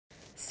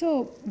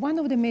So one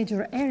of the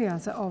major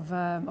areas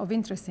of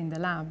interest in the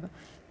lab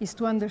is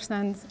to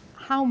understand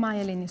how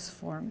myelin is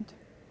formed.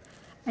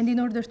 And in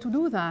order to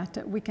do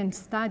that, we can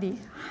study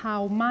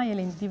how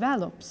myelin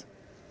develops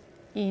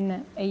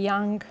in a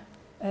young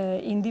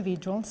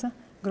individuals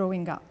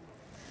growing up.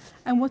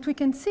 And what we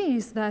can see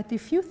is that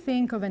if you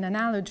think of an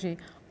analogy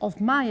of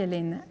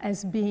myelin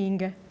as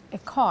being a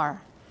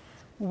car,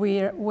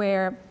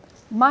 where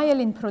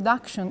myelin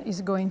production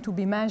is going to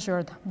be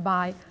measured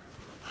by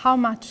how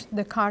much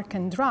the car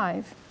can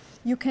drive,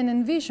 you can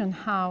envision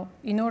how,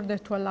 in order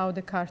to allow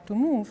the car to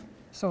move,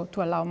 so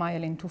to allow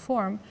myelin to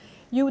form,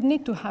 you would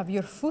need to have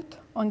your foot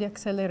on the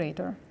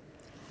accelerator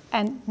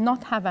and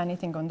not have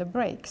anything on the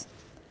brakes.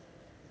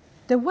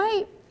 The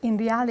way in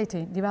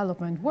reality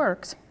development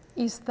works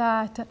is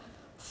that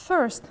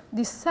first,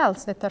 these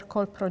cells that are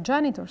called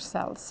progenitor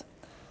cells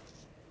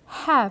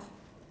have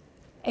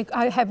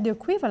the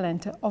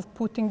equivalent of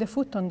putting the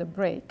foot on the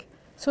brake,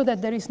 so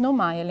that there is no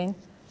myelin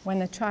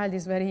when a child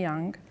is very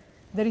young,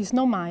 there is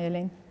no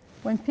myelin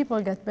when people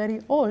get very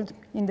old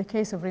in the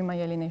case of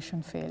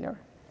remyelination failure.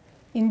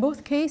 In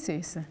both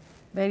cases,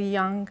 very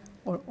young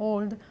or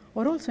old,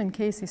 or also in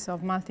cases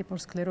of multiple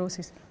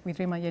sclerosis with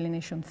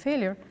remyelination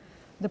failure,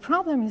 the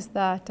problem is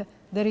that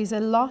there is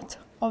a lot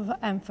of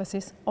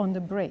emphasis on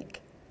the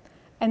brake,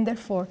 and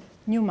therefore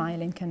new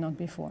myelin cannot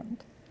be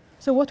formed.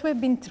 So what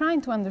we've been trying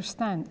to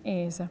understand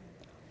is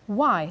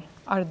why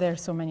are there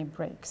so many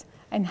brakes,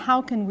 and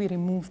how can we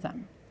remove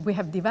them? We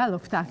have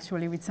developed,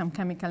 actually, with some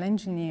chemical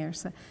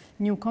engineers,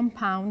 new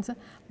compounds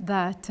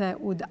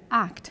that would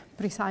act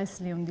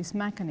precisely on this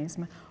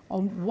mechanism,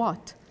 on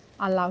what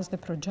allows the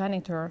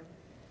progenitor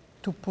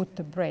to put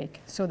the brake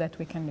so that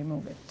we can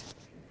remove it.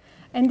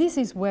 And this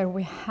is where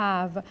we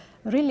have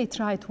really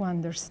tried to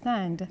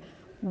understand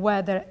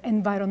whether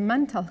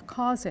environmental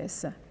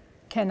causes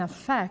can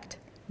affect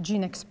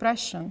gene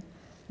expression,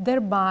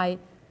 thereby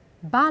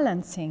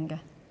balancing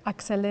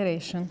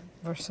acceleration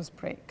versus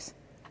brakes.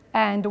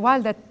 And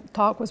while that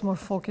talk was more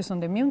focused on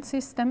the immune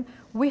system,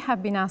 we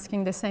have been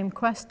asking the same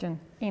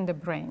question in the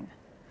brain.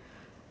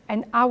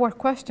 And our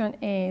question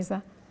is,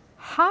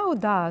 how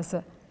does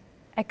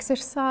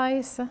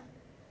exercise,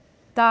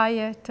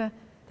 diet,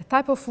 the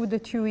type of food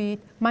that you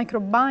eat,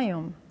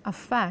 microbiome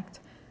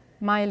affect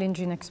myelin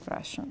gene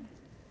expression?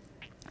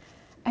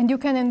 And you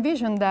can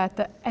envision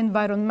that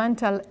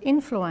environmental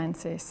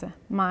influences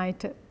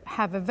might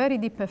have a very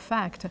deep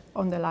effect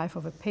on the life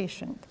of a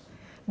patient.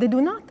 They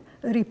do not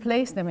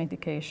replace the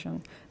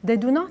medication. They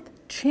do not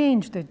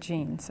change the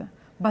genes,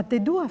 but they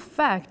do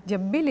affect the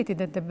ability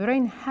that the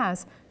brain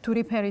has to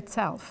repair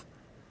itself.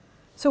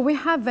 So we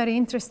have very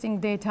interesting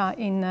data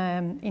in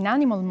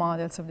animal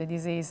models of the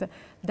disease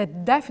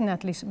that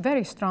definitely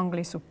very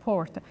strongly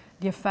support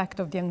the effect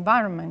of the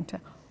environment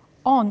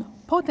on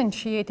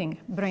potentiating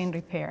brain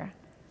repair.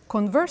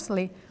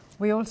 Conversely,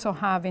 we also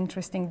have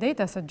interesting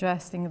data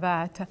suggesting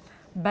that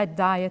bad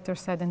diet or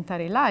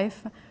sedentary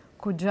life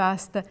could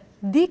just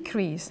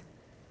decrease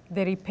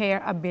the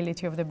repair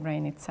ability of the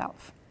brain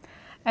itself.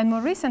 And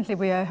more recently,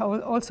 we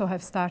also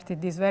have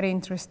started this very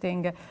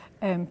interesting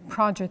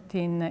project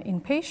in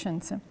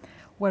patients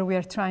where we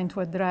are trying to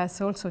address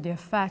also the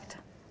effect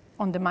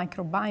on the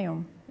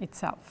microbiome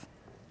itself.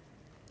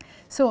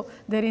 So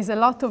there is a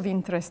lot of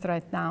interest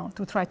right now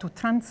to try to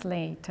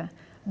translate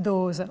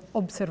those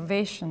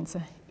observations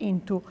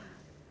into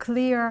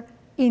clear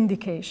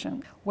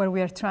indication where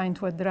we are trying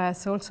to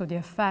address also the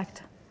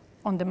effect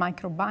on the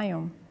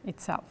microbiome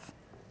itself.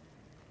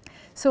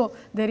 So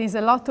there is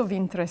a lot of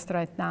interest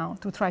right now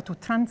to try to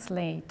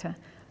translate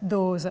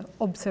those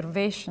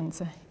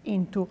observations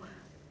into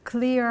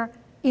clear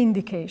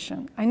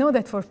indication. I know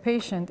that for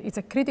patients, it's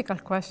a critical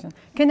question.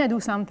 Can I do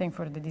something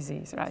for the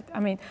disease, right? I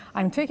mean,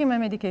 I'm taking my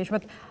medication,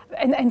 but,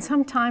 and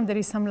sometimes there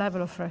is some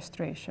level of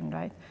frustration,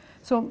 right?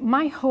 So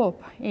my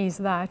hope is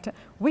that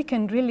we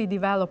can really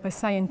develop a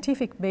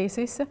scientific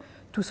basis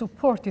to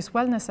support this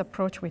wellness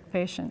approach with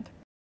patients.